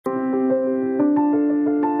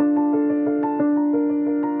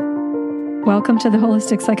Welcome to the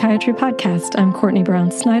Holistic Psychiatry Podcast. I'm Courtney Brown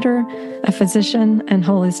Snyder, a physician and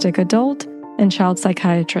holistic adult and child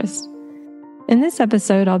psychiatrist. In this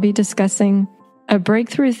episode, I'll be discussing a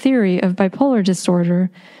breakthrough theory of bipolar disorder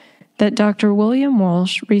that Dr. William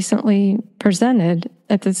Walsh recently presented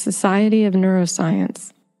at the Society of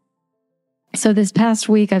Neuroscience. So this past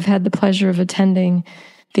week, I've had the pleasure of attending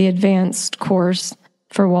the advanced course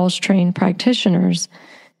for Walsh-Trained Practitioners.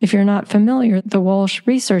 If you're not familiar, the Walsh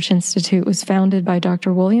Research Institute was founded by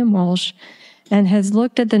Dr. William Walsh and has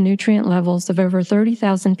looked at the nutrient levels of over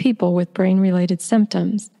 30,000 people with brain-related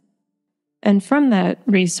symptoms. And from that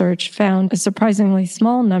research found a surprisingly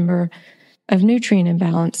small number of nutrient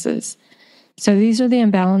imbalances. So these are the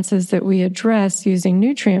imbalances that we address using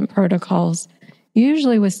nutrient protocols,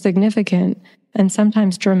 usually with significant and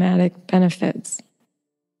sometimes dramatic benefits.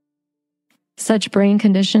 Such brain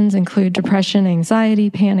conditions include depression,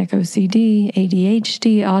 anxiety, panic, OCD,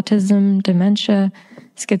 ADHD, autism, dementia,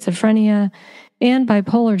 schizophrenia, and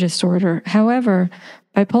bipolar disorder. However,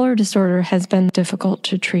 bipolar disorder has been difficult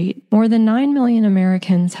to treat. More than 9 million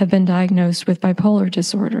Americans have been diagnosed with bipolar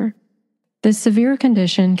disorder. This severe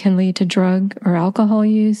condition can lead to drug or alcohol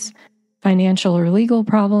use, financial or legal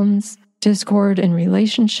problems, discord in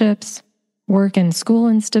relationships, work and school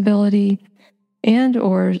instability, and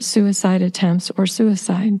or suicide attempts or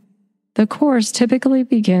suicide. The course typically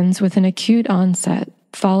begins with an acute onset,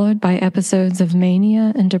 followed by episodes of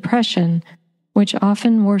mania and depression, which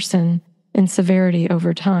often worsen in severity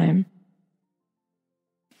over time.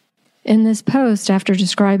 In this post, after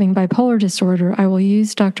describing bipolar disorder, I will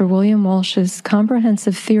use Dr. William Walsh's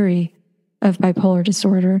comprehensive theory of bipolar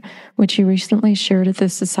disorder, which he recently shared at the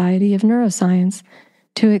Society of Neuroscience,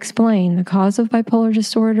 to explain the cause of bipolar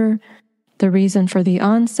disorder, the reason for the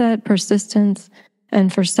onset, persistence,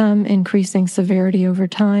 and for some increasing severity over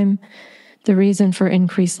time, the reason for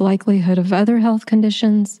increased likelihood of other health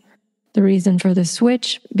conditions, the reason for the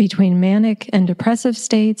switch between manic and depressive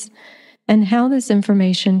states, and how this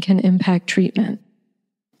information can impact treatment.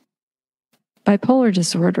 Bipolar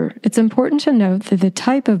disorder. It's important to note that the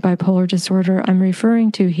type of bipolar disorder I'm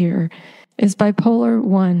referring to here is bipolar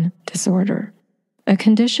I disorder, a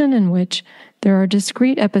condition in which there are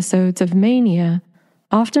discrete episodes of mania,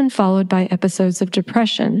 often followed by episodes of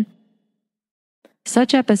depression.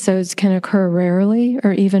 Such episodes can occur rarely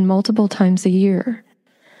or even multiple times a year.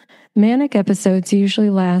 Manic episodes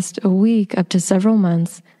usually last a week up to several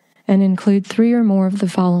months and include 3 or more of the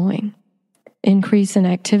following: increase in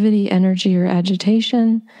activity, energy, or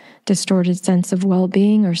agitation, distorted sense of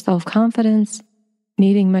well-being or self-confidence,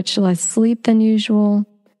 needing much less sleep than usual,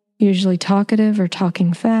 usually talkative or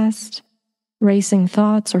talking fast, racing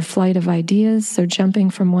thoughts or flight of ideas, so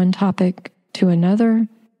jumping from one topic to another,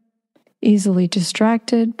 easily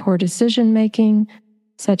distracted, poor decision-making,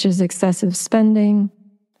 such as excessive spending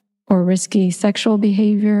or risky sexual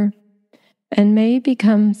behavior, and may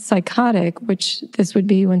become psychotic, which this would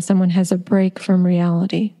be when someone has a break from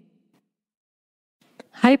reality.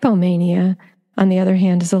 Hypomania, on the other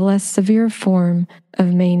hand, is a less severe form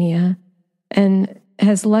of mania and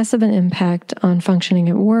has less of an impact on functioning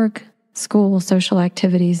at work, school, social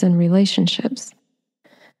activities, and relationships.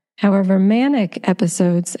 However, manic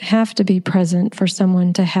episodes have to be present for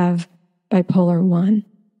someone to have bipolar I.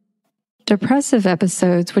 Depressive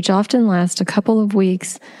episodes, which often last a couple of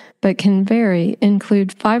weeks but can vary,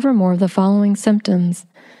 include 5 or more of the following symptoms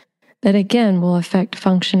that again will affect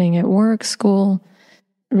functioning at work, school,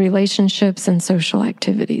 relationships, and social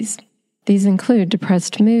activities. These include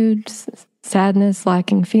depressed moods, sadness,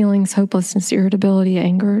 lacking feelings, hopelessness, irritability,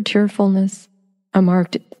 anger, tearfulness, a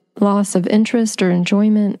marked loss of interest or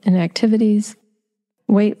enjoyment in activities,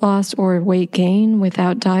 weight loss or weight gain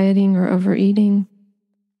without dieting or overeating,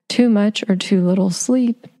 too much or too little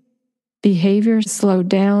sleep, behavior slowed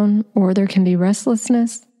down, or there can be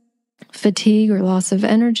restlessness, fatigue or loss of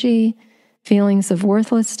energy, feelings of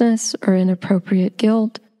worthlessness or inappropriate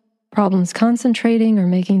guilt, problems concentrating or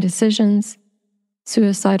making decisions,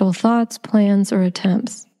 suicidal thoughts, plans, or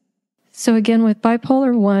attempts. So again, with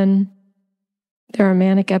bipolar I, there are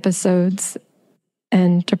manic episodes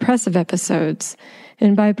and depressive episodes.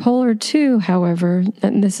 In bipolar II, however,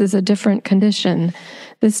 and this is a different condition,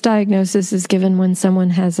 this diagnosis is given when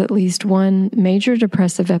someone has at least one major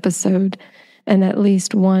depressive episode and at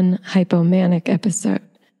least one hypomanic episode.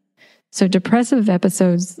 So depressive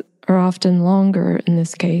episodes are often longer in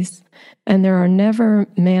this case, and there are never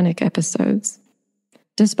manic episodes.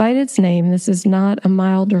 Despite its name, this is not a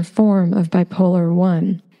milder form of bipolar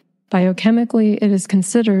I. Biochemically, it is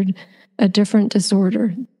considered a different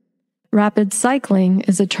disorder. Rapid cycling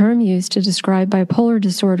is a term used to describe bipolar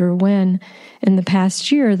disorder when, in the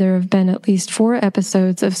past year, there have been at least 4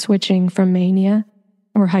 episodes of switching from mania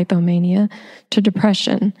or hypomania to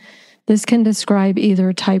depression. This can describe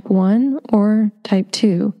either type 1 or type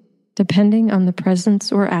 2, depending on the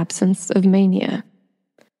presence or absence of mania.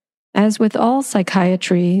 As with all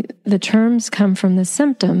psychiatry, the terms come from the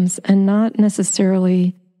symptoms and not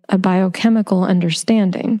necessarily a biochemical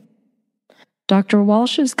understanding. Dr.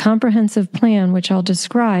 Walsh's comprehensive plan, which I'll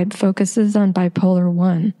describe, focuses on bipolar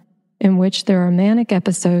 1, in which there are manic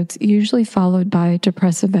episodes usually followed by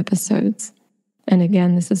depressive episodes. And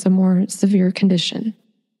again, this is a more severe condition.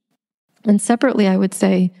 And separately, I would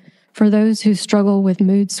say, for those who struggle with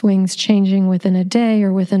mood swings changing within a day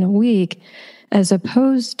or within a week, as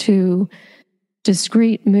opposed to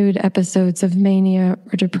discrete mood episodes of mania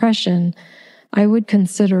or depression, I would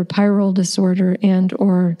consider pyrrole disorder and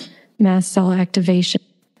or mast cell activation.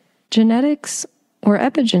 Genetics or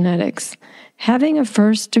epigenetics. Having a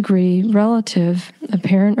first-degree relative, a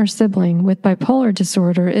parent or sibling, with bipolar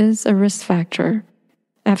disorder is a risk factor.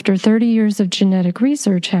 After 30 years of genetic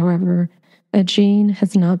research, however, a gene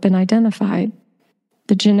has not been identified.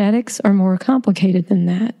 The genetics are more complicated than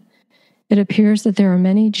that. It appears that there are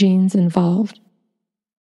many genes involved.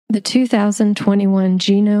 The 2021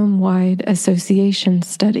 Genome-Wide Association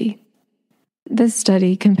Study. This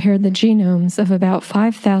study compared the genomes of about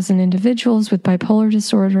 5,000 individuals with bipolar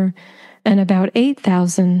disorder and about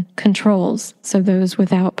 8,000 controls, so those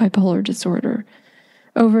without bipolar disorder.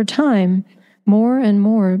 Over time, more and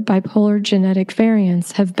more bipolar genetic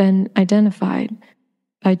variants have been identified.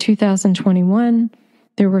 By 2021,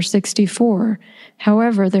 there were 64.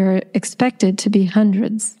 However, there are expected to be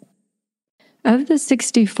hundreds. Of the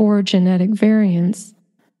 64 genetic variants,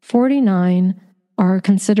 49 are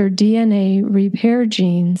considered DNA repair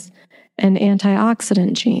genes and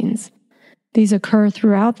antioxidant genes. These occur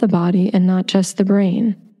throughout the body and not just the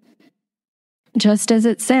brain. Just as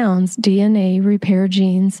it sounds, DNA repair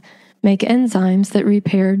genes make enzymes that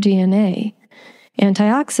repair DNA.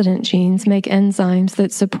 Antioxidant genes make enzymes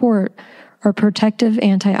that support our protective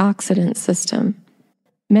antioxidant system.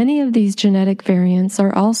 Many of these genetic variants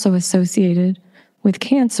are also associated with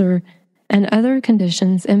cancer and other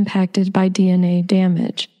conditions impacted by DNA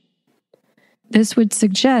damage. This would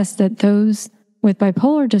suggest that those with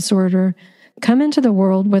bipolar disorder come into the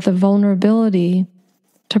world with a vulnerability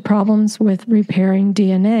to problems with repairing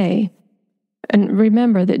DNA. And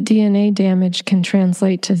remember that DNA damage can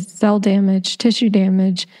translate to cell damage, tissue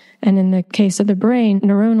damage, and in the case of the brain,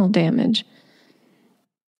 neuronal damage.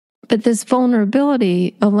 But this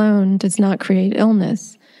vulnerability alone does not create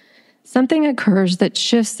illness. Something occurs that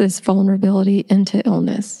shifts this vulnerability into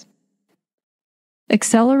illness.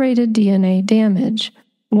 Accelerated DNA damage.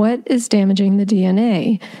 What is damaging the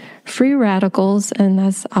DNA? Free radicals and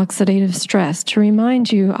thus oxidative stress. To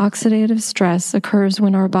remind you, oxidative stress occurs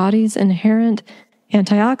when our body's inherent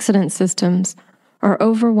antioxidant systems are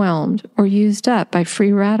overwhelmed or used up by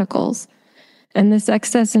free radicals. And this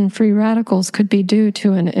excess in free radicals could be due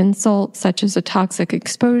to an insult such as a toxic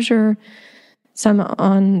exposure, some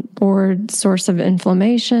on-board source of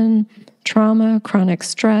inflammation, trauma, chronic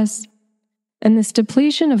stress. And this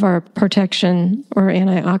depletion of our protection or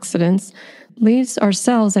antioxidants leaves our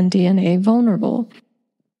cells and DNA vulnerable.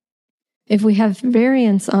 If we have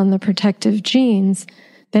variants on the protective genes,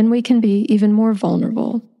 then we can be even more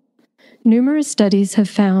vulnerable. Numerous studies have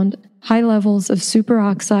found high levels of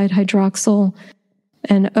superoxide hydroxyl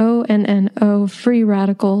and ONNO free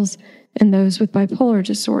radicals in those with bipolar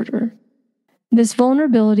disorder. This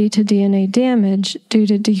vulnerability to DNA damage due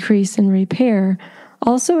to decrease in repair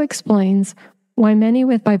also explains why many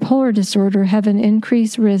with bipolar disorder have an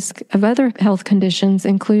increased risk of other health conditions,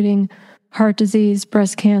 including heart disease,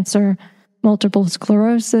 breast cancer, multiple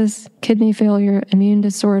sclerosis, kidney failure, immune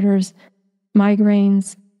disorders,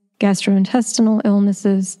 migraines, gastrointestinal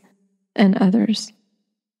illnesses, and others.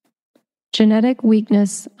 Genetic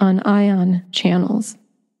weakness on ion channels.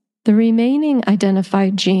 The remaining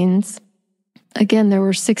identified genes, again, there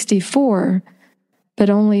were 64, but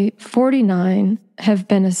only 49 have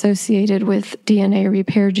been associated with DNA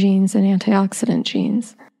repair genes and antioxidant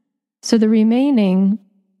genes. So the remaining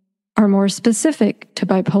are more specific to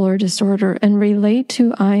bipolar disorder and relate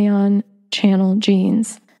to ion channel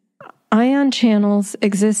genes. Ion channels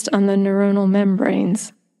exist on the neuronal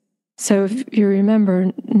membranes. So if you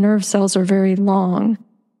remember, nerve cells are very long.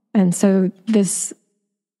 And so this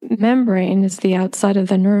membrane is the outside of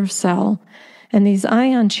the nerve cell. And these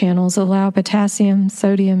ion channels allow potassium,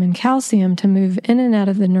 sodium, and calcium to move in and out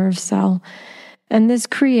of the nerve cell. And this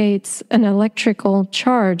creates an electrical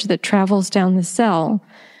charge that travels down the cell.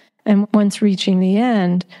 and once reaching the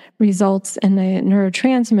end, results in a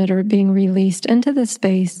neurotransmitter being released into the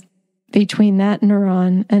space between that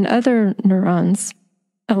neuron and other neurons,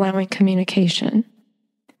 allowing communication.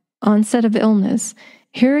 Onset of illness.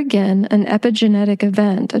 Here again, an epigenetic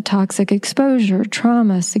event, a toxic exposure,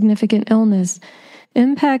 trauma, significant illness,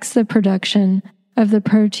 impacts the production of the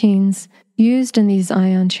proteins used in these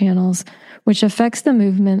ion channels, which affects the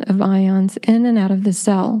movement of ions in and out of the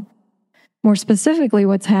cell. More specifically,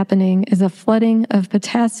 what's happening is a flooding of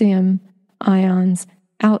potassium ions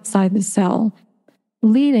outside the cell,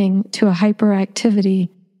 leading to a hyperactivity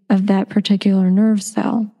of that particular nerve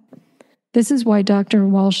cell. This is why Dr.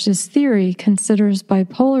 Walsh's theory considers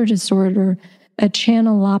bipolar disorder a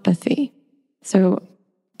channelopathy. So,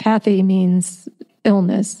 pathy means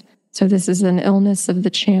illness. So this is an illness of the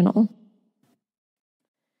channel.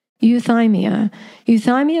 Euthymia.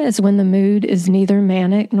 Euthymia is when the mood is neither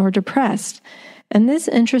manic nor depressed, and this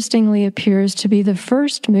interestingly appears to be the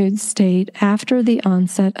first mood state after the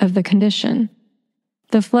onset of the condition.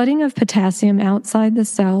 The flooding of potassium outside the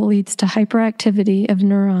cell leads to hyperactivity of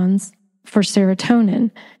neurons for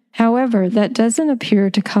serotonin. However, that doesn't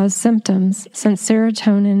appear to cause symptoms since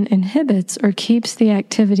serotonin inhibits or keeps the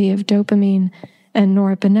activity of dopamine and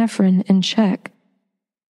norepinephrine in check.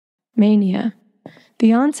 Mania.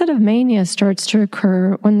 The onset of mania starts to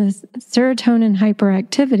occur when the serotonin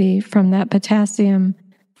hyperactivity from that potassium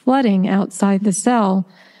flooding outside the cell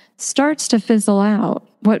starts to fizzle out.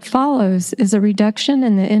 What follows is a reduction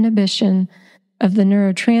in the inhibition of the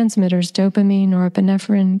neurotransmitters dopamine,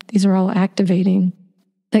 norepinephrine, these are all activating,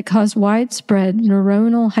 that cause widespread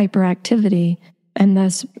neuronal hyperactivity and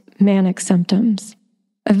thus manic symptoms.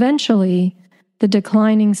 Eventually, the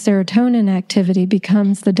declining serotonin activity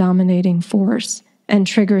becomes the dominating force and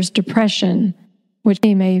triggers depression, which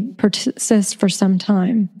may persist for some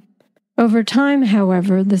time. Over time,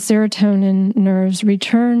 however, the serotonin nerves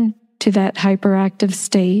return to that hyperactive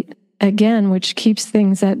state, again, which keeps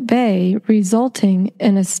things at bay, resulting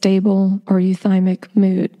in a stable or euthymic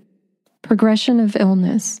mood. Progression of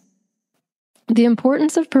illness. The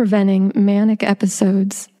importance of preventing manic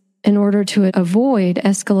episodes in order to avoid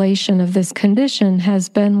escalation of this condition has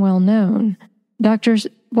been well known. Dr.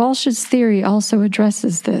 Walsh's theory also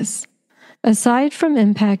addresses this. Aside from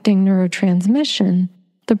impacting neurotransmission,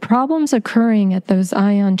 the problems occurring at those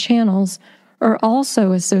ion channels are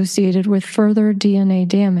also associated with further DNA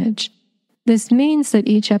damage. This means that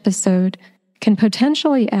each episode can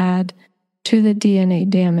potentially add to the DNA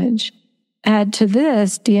damage. Add to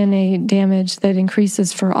this DNA damage that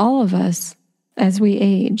increases for all of us as we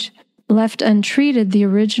age. Left untreated, the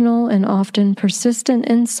original and often persistent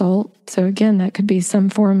insult, so again, that could be some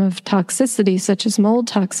form of toxicity, such as mold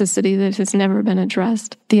toxicity that has never been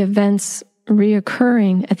addressed. The events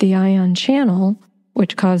reoccurring at the ion channel,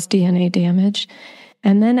 which cause DNA damage,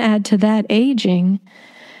 and then add to that aging,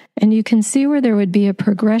 and you can see where there would be a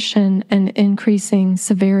progression and increasing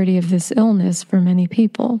severity of this illness for many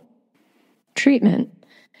people. Treatment.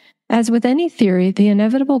 As with any theory, the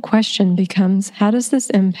inevitable question becomes, how does this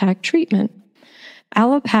impact treatment?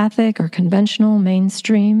 Allopathic or conventional,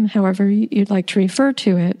 mainstream, however you'd like to refer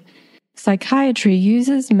to it, psychiatry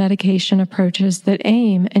uses medication approaches that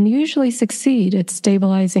aim and usually succeed at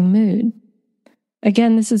stabilizing mood.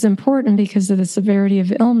 Again, this is important because of the severity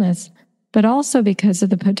of illness, but also because of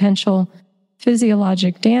the potential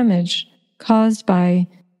physiologic damage caused by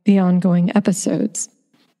the ongoing episodes.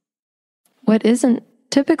 What isn't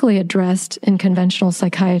typically addressed in conventional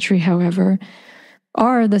psychiatry, however,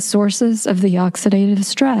 are the sources of the oxidative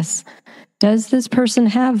stress. Does this person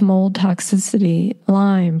have mold toxicity,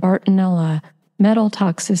 Lyme, Bartonella, metal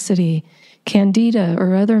toxicity, candida,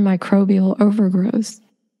 or other microbial overgrowths?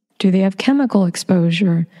 Do they have chemical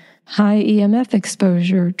exposure, high EMF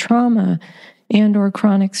exposure, trauma, and/or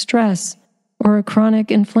chronic stress, or a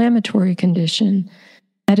chronic inflammatory condition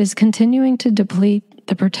that is continuing to deplete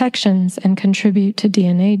the protections and contribute to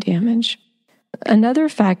DNA damage? Another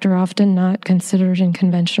factor often not considered in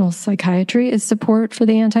conventional psychiatry is support for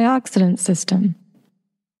the antioxidant system.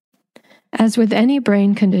 As with any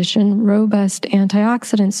brain condition, robust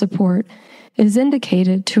antioxidant support is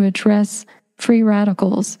indicated to address free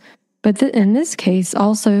radicals, but in this case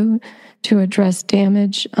also to address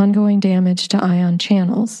ongoing damage to ion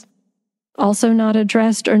channels. Also not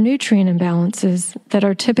addressed are nutrient imbalances that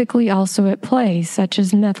are typically also at play, such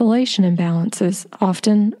as methylation imbalances,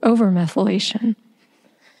 often overmethylation,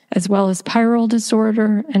 as well as pyrrole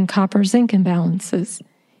disorder and copper-zinc imbalances.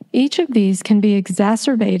 Each of these can be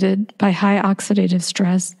exacerbated by high oxidative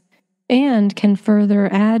stress and can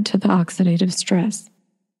further add to the oxidative stress.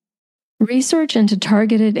 Research into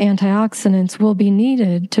targeted antioxidants will be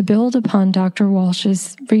needed to build upon Dr.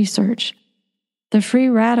 Walsh's research. The free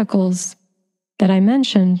radicals that I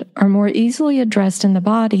mentioned are more easily addressed in the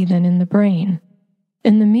body than in the brain.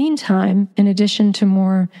 In the meantime, in addition to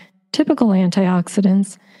more typical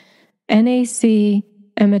antioxidants, NAC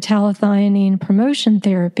and metallothionein promotion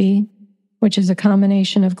therapy, which is a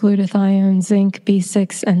combination of glutathione, zinc,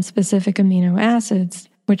 B6, and specific amino acids,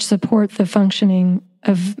 which support the functioning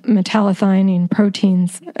of metallothionein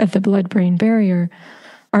proteins of the blood-brain barrier,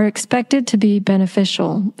 are expected to be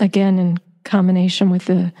beneficial, again in combination with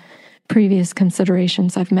the previous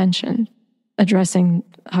considerations I've mentioned, addressing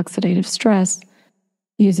oxidative stress,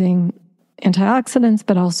 using antioxidants,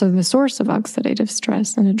 but also the source of oxidative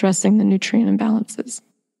stress and addressing the nutrient imbalances.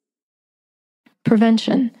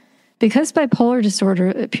 Prevention. Because bipolar disorder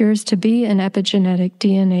appears to be an epigenetic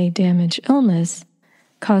DNA damage illness,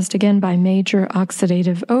 caused again by major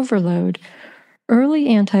oxidative overload, early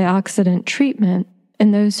antioxidant treatment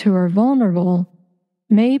in those who are vulnerable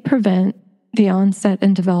may prevent the onset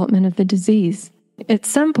and development of the disease. At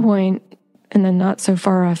some point in the not so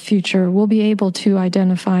far off future, we'll be able to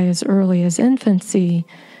identify as early as infancy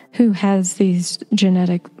who has these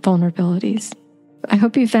genetic vulnerabilities. I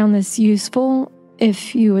hope you found this useful.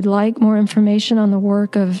 If you would like more information on the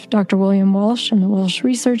work of Dr. William Walsh and the Walsh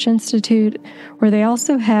Research Institute, where they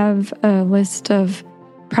also have a list of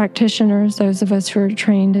practitioners, those of us who are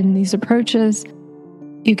trained in these approaches,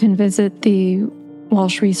 you can visit the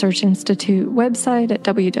Walsh Research Institute website at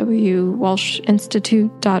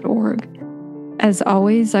www.walshinstitute.org. As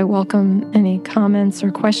always, I welcome any comments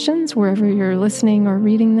or questions wherever you're listening or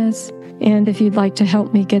reading this. And if you'd like to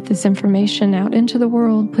help me get this information out into the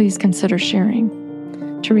world, please consider sharing.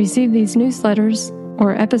 To receive these newsletters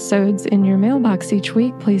or episodes in your mailbox each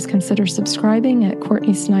week, please consider subscribing at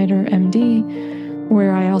Courtney Snyder, MD,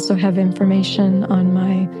 where I also have information on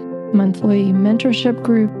my monthly mentorship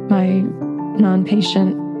group, my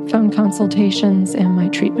non-patient phone consultations, and my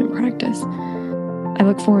treatment practice. I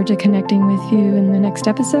look forward to connecting with you in the next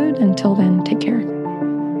episode. Until then, take care.